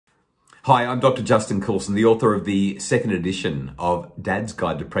Hi, I'm Dr. Justin Coulson, the author of the second edition of Dad's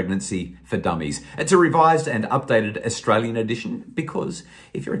Guide to Pregnancy for Dummies. It's a revised and updated Australian edition because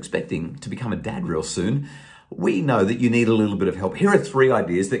if you're expecting to become a dad real soon, we know that you need a little bit of help. Here are 3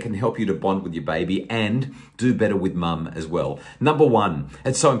 ideas that can help you to bond with your baby and do better with mum as well. Number 1,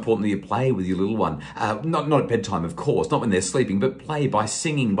 it's so important that you play with your little one. Not at bedtime, of course, not when they're sleeping, but play by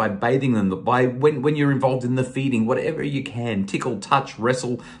singing, by bathing them, by when you're involved in the feeding, whatever you can. Tickle, touch,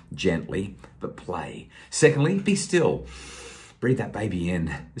 wrestle, gently, but play. Secondly, be still. Breathe that baby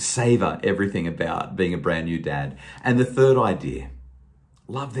in. Savor everything about being a brand new dad. And the third idea,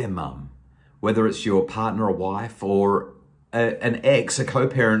 love their mum. Whether it's your partner or wife or an ex, a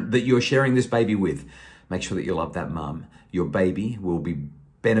co-parent that you're sharing this baby with, make sure that you love that mum. Your baby will be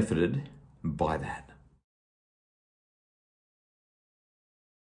benefited by that.